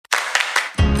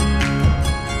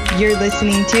You're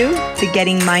listening to the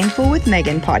Getting Mindful with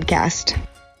Megan podcast.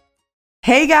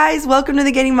 Hey guys, welcome to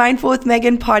the Getting Mindful with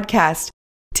Megan podcast.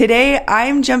 Today,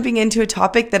 I'm jumping into a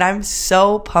topic that I'm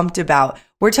so pumped about.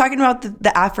 We're talking about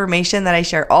the affirmation that I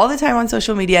share all the time on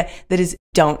social media that is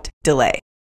don't delay.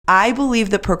 I believe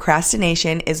that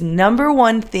procrastination is number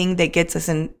one thing that gets us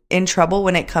in trouble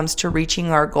when it comes to reaching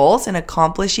our goals and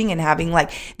accomplishing and having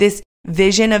like this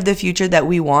vision of the future that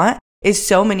we want. Is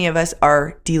so many of us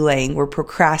are delaying, we're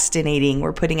procrastinating,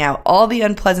 we're putting out all the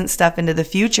unpleasant stuff into the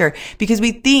future because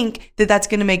we think that that's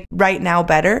going to make right now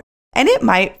better. And it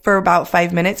might for about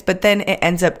 5 minutes, but then it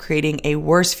ends up creating a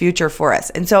worse future for us.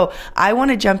 And so I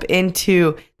want to jump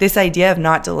into this idea of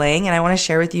not delaying, and I want to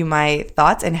share with you my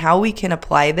thoughts and how we can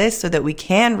apply this so that we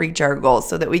can reach our goals,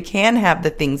 so that we can have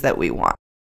the things that we want.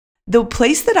 The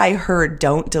place that I heard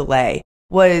don't delay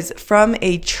was from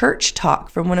a church talk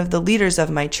from one of the leaders of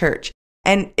my church.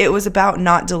 And it was about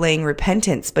not delaying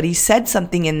repentance, but he said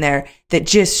something in there that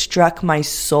just struck my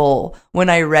soul when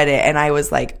I read it. And I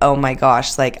was like, oh my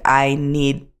gosh, like I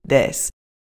need this.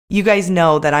 You guys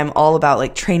know that I'm all about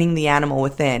like training the animal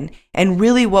within. And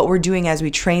really what we're doing as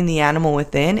we train the animal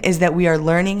within is that we are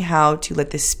learning how to let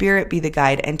the spirit be the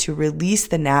guide and to release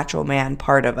the natural man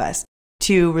part of us,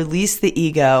 to release the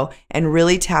ego and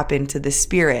really tap into the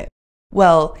spirit.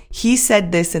 Well, he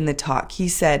said this in the talk. He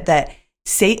said that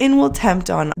Satan will tempt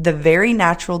on the very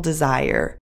natural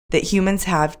desire that humans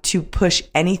have to push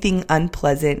anything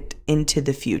unpleasant into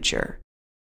the future.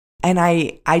 And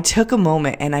I took a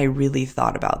moment and I really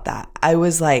thought about that. I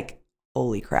was like,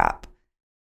 holy crap.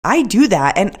 I do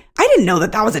that. And I didn't know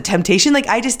that that was a temptation. Like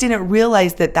I just didn't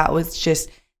realize that that was just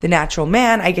the natural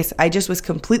man. I guess I just was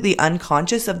completely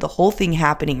unconscious of the whole thing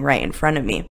happening right in front of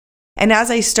me. And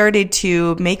as I started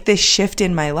to make this shift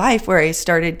in my life where I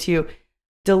started to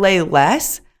delay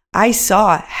less, I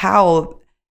saw how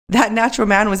that natural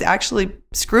man was actually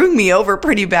screwing me over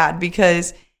pretty bad,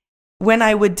 because when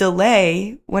I would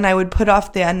delay, when I would put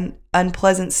off the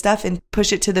unpleasant stuff and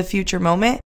push it to the future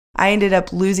moment, I ended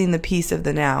up losing the peace of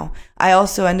the now. I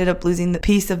also ended up losing the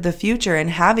peace of the future and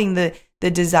having the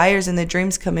desires and the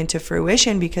dreams come into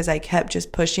fruition because I kept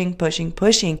just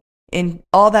pushing in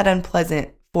all that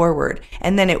unpleasant forward.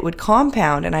 And then it would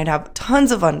compound and I'd have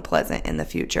tons of unpleasant in the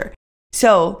future.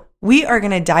 So we are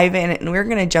going to dive in and we're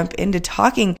going to jump into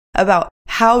talking about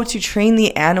how to train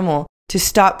the animal to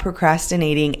stop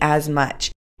procrastinating as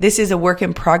much. This is a work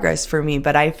in progress for me,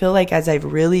 but I feel like as I've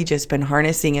really just been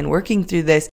harnessing and working through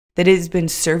this, that it has been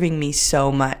serving me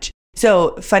so much.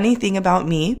 So funny thing about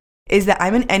me is that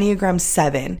I'm an Enneagram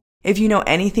 7. If you know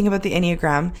anything about the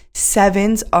Enneagram,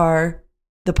 7s are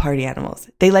the party animals.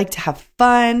 They like to have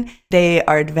fun. They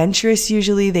are adventurous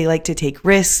usually. They like to take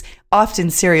risks,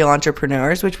 often serial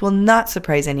entrepreneurs, which will not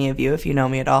surprise any of you if you know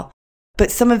me at all.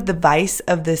 But some of the vice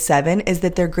of the 7 is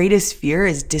that their greatest fear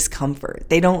is discomfort.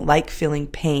 They don't like feeling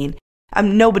pain.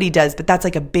 Nobody does, but that's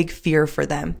like a big fear for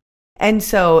them. And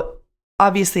so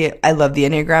obviously I love the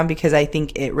Enneagram because I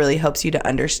think it really helps you to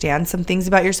understand some things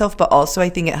about yourself, but also I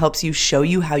think it helps you show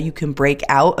you how you can break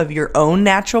out of your own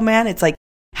natural man. It's like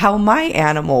how my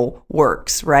animal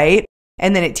works, right?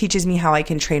 And then it teaches me how I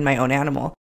can train my own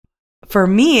animal. For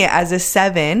me, as a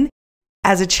 7,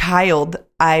 as a child,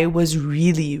 I was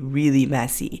really, really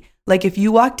messy. Like if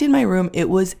you walked in my room, it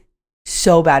was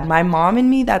so bad. My mom and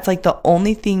me, that's like the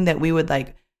only thing that we would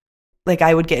like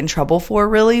I would get in trouble for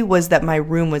really, was that my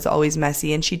room was always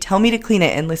messy. And she'd tell me to clean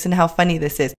it. And listen how funny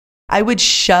this is. I would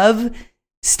shove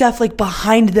stuff like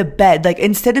behind the bed. Like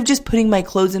instead of just putting my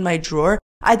clothes in my drawer,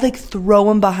 I'd like throw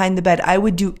them behind the bed. I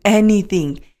would do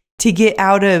anything to get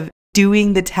out of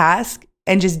doing the task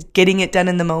and just getting it done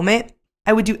in the moment.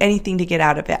 I would do anything to get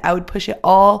out of it. I would push it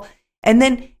all and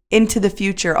then into the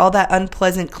future. All that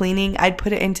unpleasant cleaning, I'd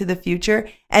put it into the future.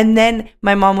 And then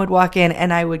my mom would walk in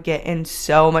and I would get in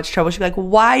so much trouble. She'd be like,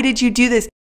 why did you do this?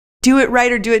 Do it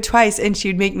right or do it twice. And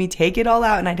she'd make me take it all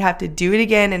out and I'd have to do it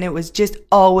again. And it was just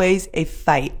always a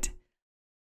fight.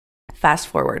 Fast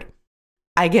forward.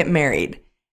 I get married.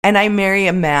 And I marry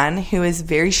a man who is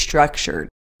very structured,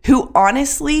 who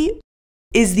honestly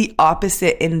is the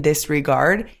opposite in this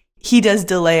regard. He does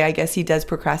delay, I guess he does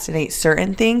procrastinate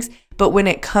certain things, but when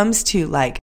it comes to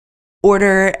like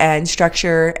order and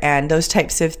structure and those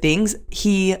types of things,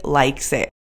 he likes it.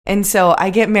 And so I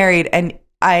get married and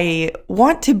I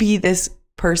want to be this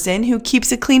person who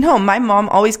keeps a clean home. My mom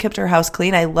always kept her house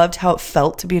clean. I loved how it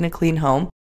felt to be in a clean home.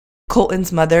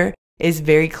 Colton's mother is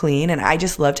very clean and I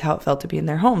just loved how it felt to be in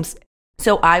their homes.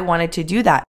 So I wanted to do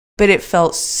that, but it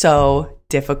felt so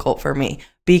difficult for me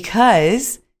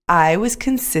because I was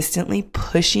consistently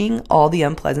pushing all the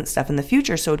unpleasant stuff in the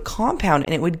future. So it would compound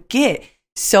and it would get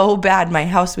so bad. My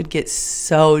house would get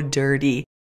so dirty.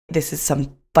 This is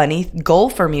some funny goal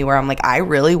for me where I'm like, I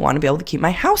really want to be able to keep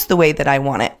my house the way that I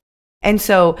want it. And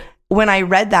so when I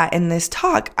read that in this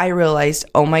talk, I realized,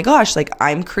 oh my gosh, like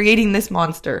I'm creating this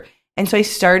monster. And so I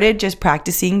started just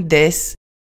practicing this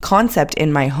concept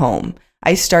in my home.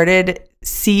 I started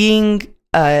seeing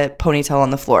a ponytail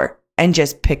on the floor and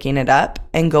just picking it up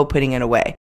and go putting it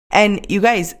away. And you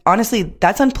guys, honestly,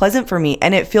 that's unpleasant for me.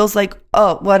 And it feels like,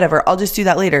 oh, whatever, I'll just do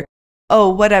that later. Oh,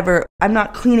 whatever, I'm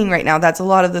not cleaning right now. That's a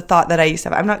lot of the thought that I used to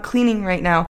have. I'm not cleaning right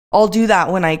now. I'll do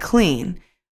that when I clean.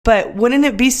 But wouldn't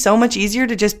it be so much easier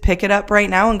to just pick it up right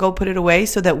now and go put it away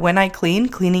so that when I clean,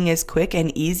 cleaning is quick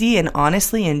and easy and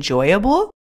honestly enjoyable?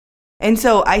 And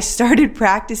so I started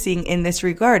practicing in this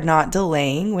regard, not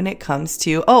delaying when it comes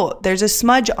to, oh, there's a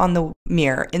smudge on the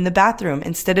mirror in the bathroom.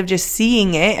 Instead of just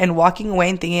seeing it and walking away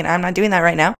and thinking, I'm not doing that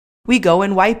right now, we go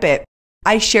and wipe it.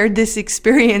 I shared this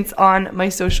experience on my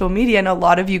social media, and a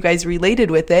lot of you guys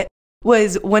related with it.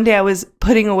 Was one day I was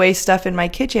putting away stuff in my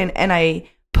kitchen and I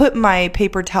put my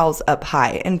paper towels up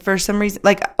high, and for some reason,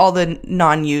 like all the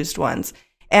non-used ones,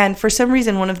 and for some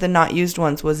reason one of the not used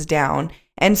ones was down,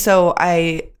 and so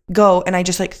I go and I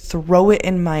just like throw it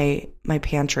in my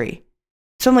pantry.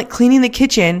 So I'm like cleaning the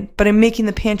kitchen, but I'm making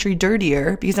the pantry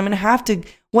dirtier because I'm going to have to,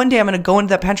 one day I'm going to go into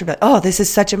that pantry and be like, oh, this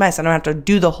is such a mess. I don't have to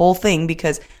do the whole thing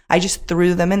because I just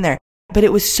threw them in there. But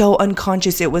it was so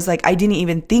unconscious. It was like, I didn't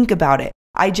even think about it.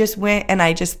 I just went and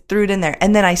I just threw it in there.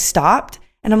 And then I stopped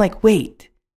and I'm like, wait,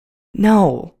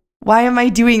 no, why am I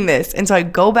doing this? And so I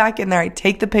go back in there, I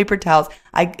take the paper towels.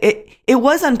 It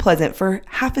was unpleasant for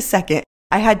half a second.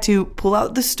 I had to pull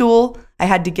out the stool. I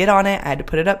had to get on it. I had to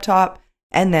put it up top.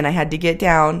 And then I had to get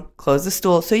down, close the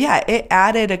stool. So yeah, it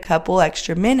added a couple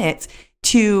extra minutes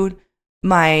to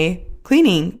my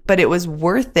cleaning, but it was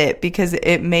worth it because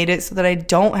it made it so that I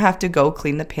don't have to go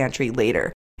clean the pantry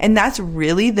later. And that's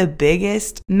really the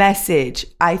biggest message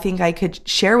I think I could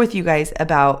share with you guys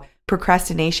about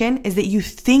procrastination, is that you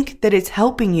think that it's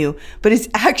helping you, but it's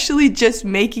actually just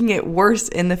making it worse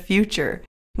in the future.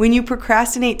 When you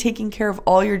procrastinate taking care of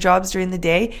all your jobs during the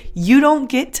day, you don't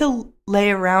get to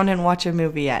lay around and watch a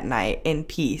movie at night in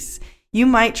peace. You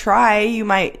might try, you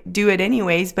might do it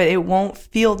anyways, but it won't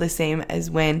feel the same as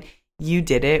when you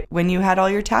did it when you had all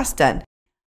your tasks done.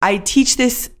 I teach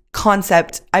this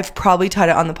concept. I've probably taught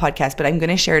it on the podcast, but I'm going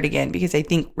to share it again because I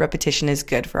think repetition is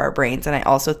good for our brains. And I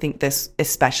also think this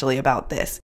especially about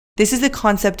this. This is the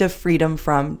concept of freedom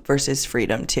from versus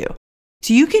freedom to.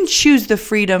 So you can choose the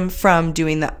freedom from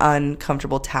doing the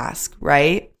uncomfortable task,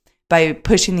 right? By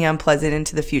pushing the unpleasant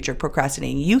into the future,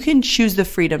 procrastinating. You can choose the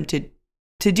freedom to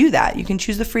do that. You can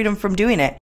choose the freedom from doing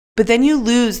it. But then you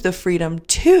lose the freedom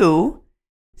to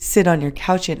sit on your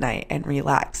couch at night and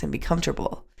relax and be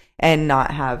comfortable and not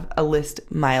have a list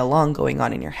mile long going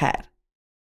on in your head.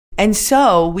 And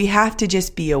so we have to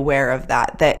just be aware of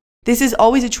that this is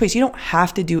always a choice. You don't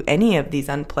have to do any of these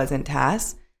unpleasant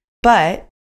tasks, but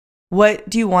what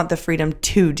do you want the freedom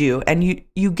to do? And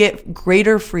you get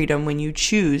greater freedom when you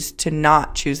choose to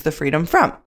not choose the freedom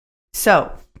from.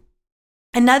 So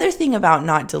another thing about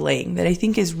not delaying that I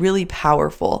think is really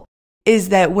powerful is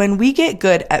that when we get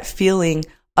good at feeling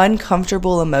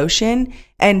uncomfortable emotion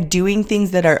and doing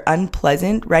things that are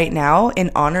unpleasant right now in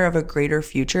honor of a greater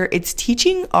future, it's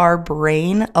teaching our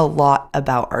brain a lot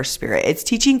about our spirit. It's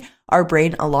teaching our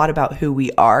brain a lot about who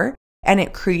we are. And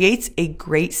it creates a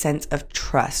great sense of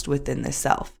trust within the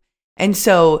self. And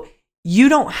so you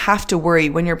don't have to worry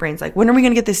when your brain's like, when are we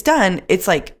going to get this done? It's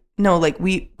like, no, like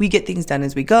we get things done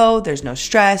as we go. There's no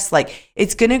stress. Like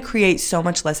it's going to create so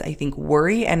much less, I think,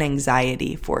 worry and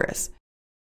anxiety for us.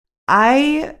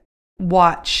 I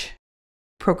watch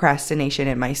procrastination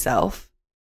in myself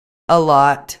a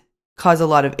lot, cause a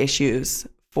lot of issues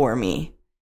for me.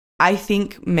 I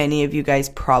think many of you guys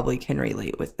probably can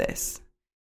relate with this.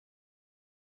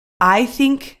 I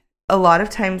think a lot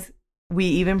of times we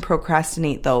even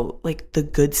procrastinate though, like the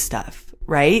good stuff,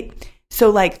 right? So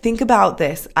like, think about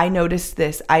this. I noticed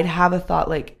this. I'd have a thought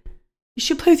like, you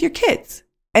should play with your kids.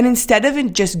 And instead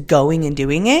of just going and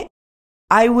doing it,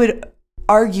 I would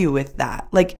argue with that.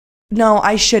 Like, no,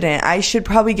 I shouldn't. I should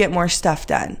probably get more stuff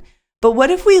done. But what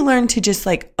if we learn to just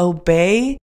like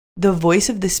obey the voice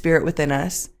of the spirit within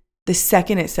us? The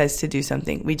second it says to do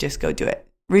something, we just go do it.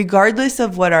 Regardless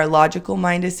of what our logical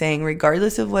mind is saying,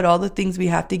 regardless of what all the things we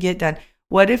have to get done,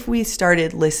 what if we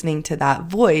started listening to that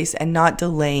voice and not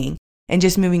delaying and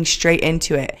just moving straight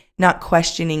into it, not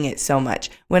questioning it so much?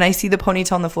 When I see the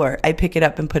ponytail on the floor, I pick it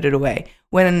up and put it away.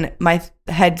 When my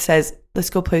head says, let's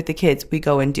go play with the kids, we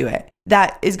go and do it.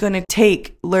 That is going to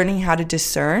take learning how to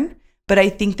discern, But I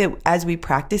think that as we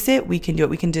practice it, we can do it.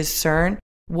 We can discern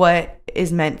what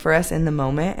is meant for us in the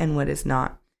moment and what is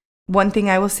not. One thing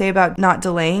I will say about not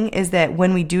delaying is that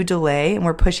when we do delay and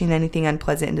we're pushing anything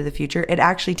unpleasant into the future, it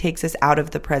actually takes us out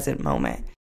of the present moment.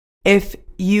 If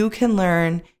you can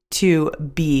learn to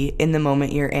be in the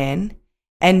moment you're in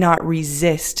and not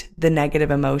resist the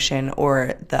negative emotion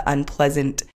or the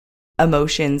unpleasant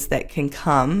emotions that can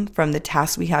come from the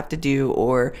tasks we have to do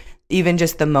or even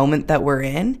just the moment that we're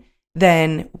in,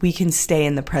 then we can stay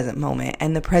in the present moment.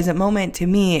 And the present moment to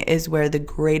me is where the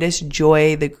greatest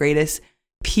joy, the greatest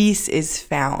peace is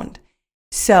found.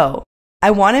 So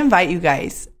I want to invite you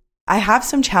guys. I have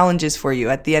some challenges for you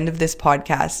at the end of this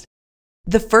podcast.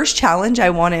 The first challenge I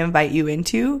want to invite you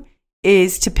into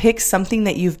is to pick something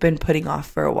that you've been putting off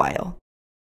for a while.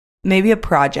 Maybe a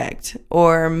project,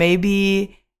 or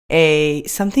maybe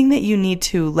something that you need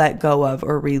to let go of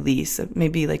or release,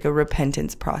 maybe like a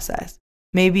repentance process.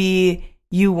 Maybe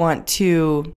you want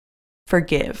to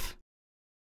forgive.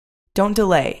 Don't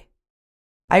delay.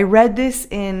 I read this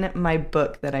in my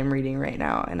book that I'm reading right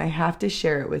now, and I have to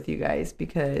share it with you guys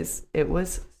because it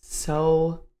was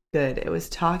so good. It was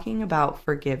talking about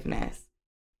forgiveness,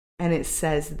 and it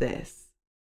says this.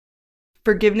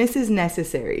 Forgiveness is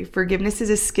necessary. Forgiveness is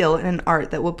a skill and an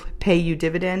art that will pay you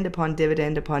dividend upon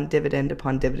dividend upon dividend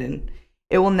upon dividend.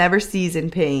 It will never cease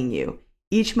in paying you.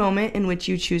 Each moment in which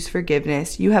you choose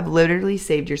forgiveness, you have literally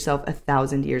saved yourself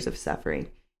 1,000 years of suffering.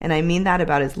 And I mean that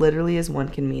about as literally as one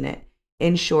can mean it.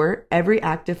 In short, every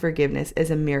act of forgiveness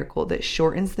is a miracle that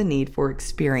shortens the need for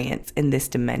experience in this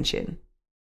dimension.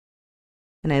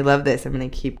 And I love this. I'm going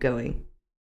to keep going.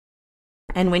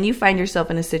 And when you find yourself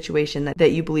in a situation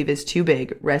that you believe is too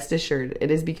big, rest assured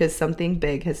it is because something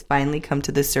big has finally come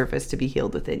to the surface to be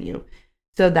healed within you,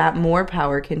 so that more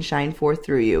power can shine forth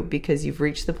through you because you've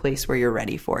reached the place where you're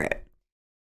ready for it.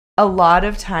 A lot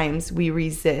of times we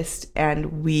resist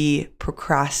and we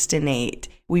procrastinate.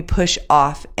 We push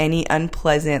off any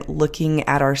unpleasant looking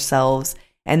at ourselves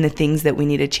and the things that we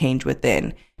need to change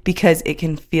within because it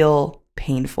can feel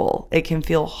painful. It can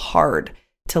feel hard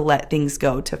to let things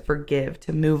go, to forgive,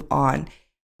 to move on.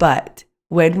 But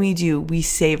when we do, we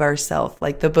save ourselves,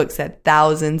 like the book said,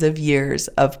 thousands of years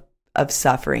of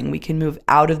suffering. We can move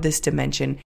out of this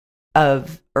dimension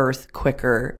of earth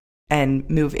quicker and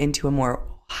move into a more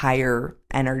higher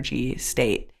energy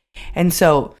state. And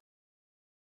so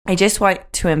I just want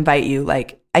to invite you,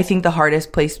 I think the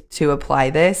hardest place to apply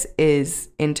this is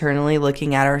internally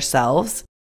looking at ourselves.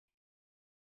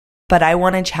 But I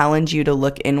want to challenge you to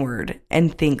look inward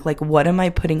and think, what am I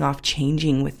putting off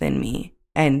changing within me?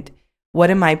 And what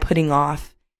am I putting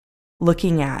off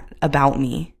looking at about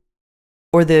me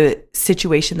or the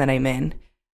situation that I'm in?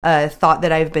 A thought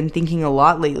that I've been thinking a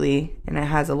lot lately, and it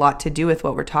has a lot to do with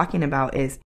what we're talking about,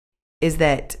 is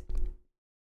that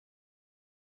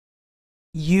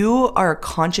you are a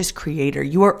conscious creator.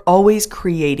 You are always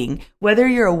creating. Whether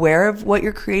you're aware of what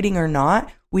you're creating or not,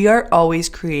 we are always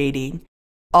creating.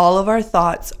 All of our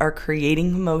thoughts are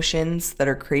creating emotions that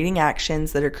are creating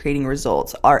actions that are creating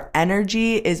results. Our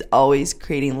energy is always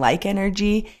creating like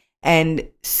energy. And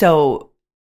so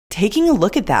taking a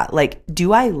look at that,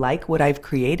 do I like what I've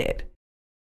created?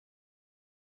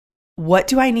 What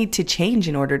do I need to change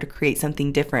in order to create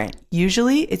something different?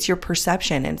 Usually it's your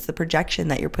perception and it's the projection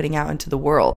that you're putting out into the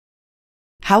world.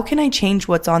 How can I change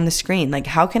what's on the screen?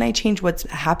 How can I change what's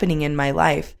happening in my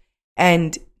life?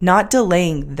 And not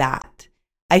delaying that.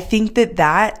 I think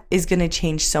that is going to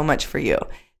change so much for you.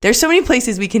 There's so many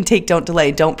places we can take don't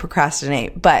delay, don't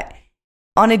procrastinate. But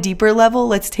on a deeper level,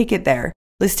 let's take it there.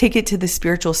 Let's take it to the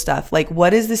spiritual stuff.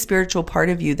 What is the spiritual part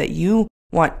of you that you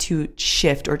want to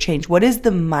shift or change? What is the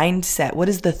mindset? What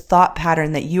is the thought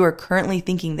pattern that you are currently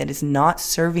thinking that is not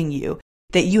serving you,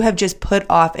 that you have just put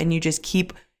off and you just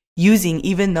keep using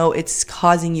even though it's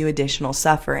causing you additional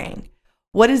suffering?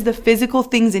 What is the physical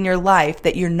things in your life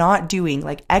that you're not doing,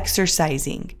 like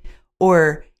exercising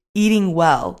or eating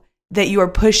well, that you are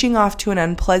pushing off to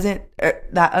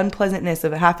that unpleasantness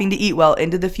of having to eat well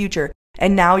into the future?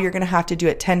 And now you're going to have to do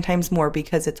it 10 times more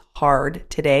because it's hard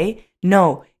today.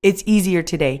 No, it's easier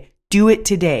today. Do it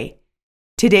today.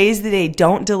 Today's the day.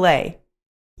 Don't delay.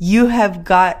 You have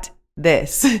got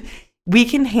this. We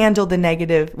can handle the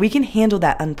negative. We can handle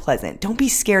that unpleasant. Don't be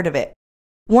scared of it.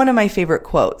 One of my favorite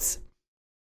quotes.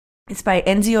 It's by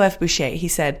Enzio F. Boucher. He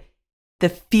said, "The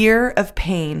fear of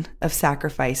pain of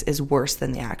sacrifice is worse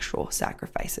than the actual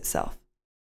sacrifice itself."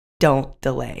 Don't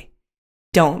delay.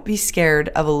 Don't be scared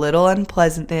of a little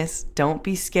unpleasantness. Don't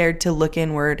be scared to look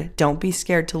inward. Don't be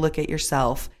scared to look at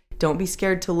yourself. Don't be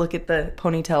scared to look at the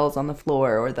ponytails on the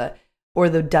floor or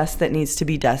the dust that needs to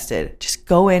be dusted. Just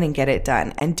go in and get it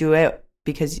done and do it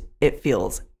because it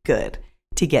feels good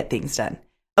to get things done.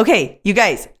 Okay, you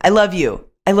guys, I love you.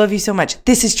 I love you so much.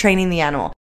 This is Training the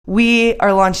Animal. We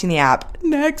are launching the app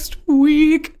next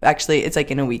week. Actually, it's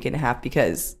like in a week and a half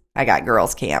because I got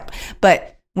girls camp.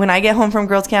 But when I get home from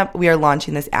girls camp, we are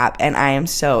launching this app and I am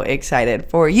so excited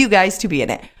for you guys to be in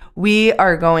it. We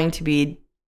are going to be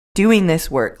doing this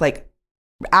work, like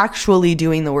actually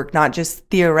doing the work, not just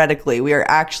theoretically. We are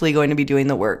actually going to be doing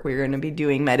the work. We're going to be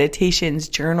doing meditations,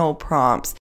 journal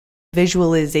prompts,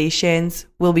 visualizations.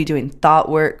 We'll be doing thought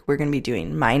work. We're going to be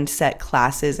doing mindset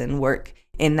classes and work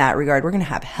in that regard. We're going to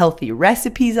have healthy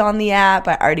recipes on the app.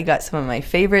 I already got some of my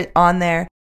favorite on there.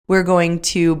 We're going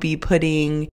to be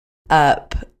putting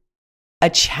up a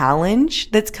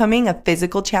challenge that's coming, a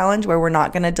physical challenge where we're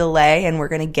not going to delay and we're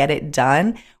going to get it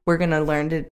done. We're going to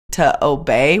learn to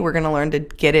obey. We're going to learn to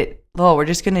get it. We're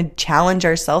just going to challenge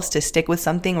ourselves to stick with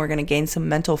something. We're going to gain some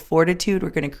mental fortitude. We're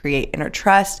going to create inner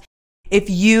trust. If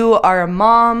you are a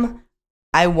mom,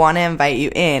 I want to invite you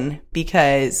in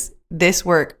because this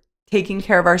work, taking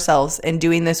care of ourselves and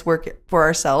doing this work for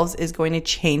ourselves, is going to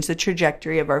change the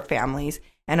trajectory of our families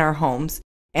and our homes.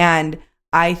 And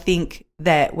I think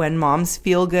that when moms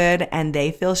feel good and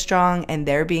they feel strong and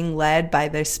they're being led by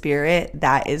their spirit,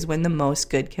 that is when the most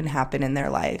good can happen in their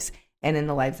lives and in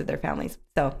the lives of their families.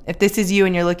 So if this is you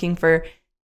and you're looking for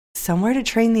somewhere to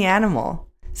train the animal,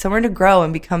 somewhere to grow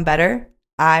and become better,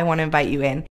 I want to invite you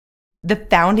in. The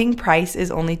founding price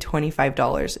is only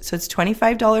 $25. So it's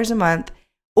 $25 a month,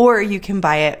 or you can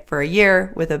buy it for a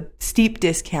year with a steep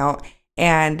discount.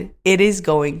 And it is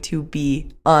going to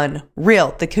be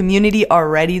unreal. The community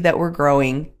already that we're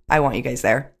growing, I want you guys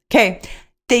there. Okay.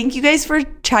 Thank you guys for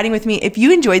chatting with me. If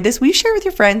you enjoyed this, will you share it with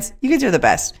your friends? You guys are the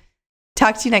best.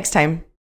 Talk to you next time.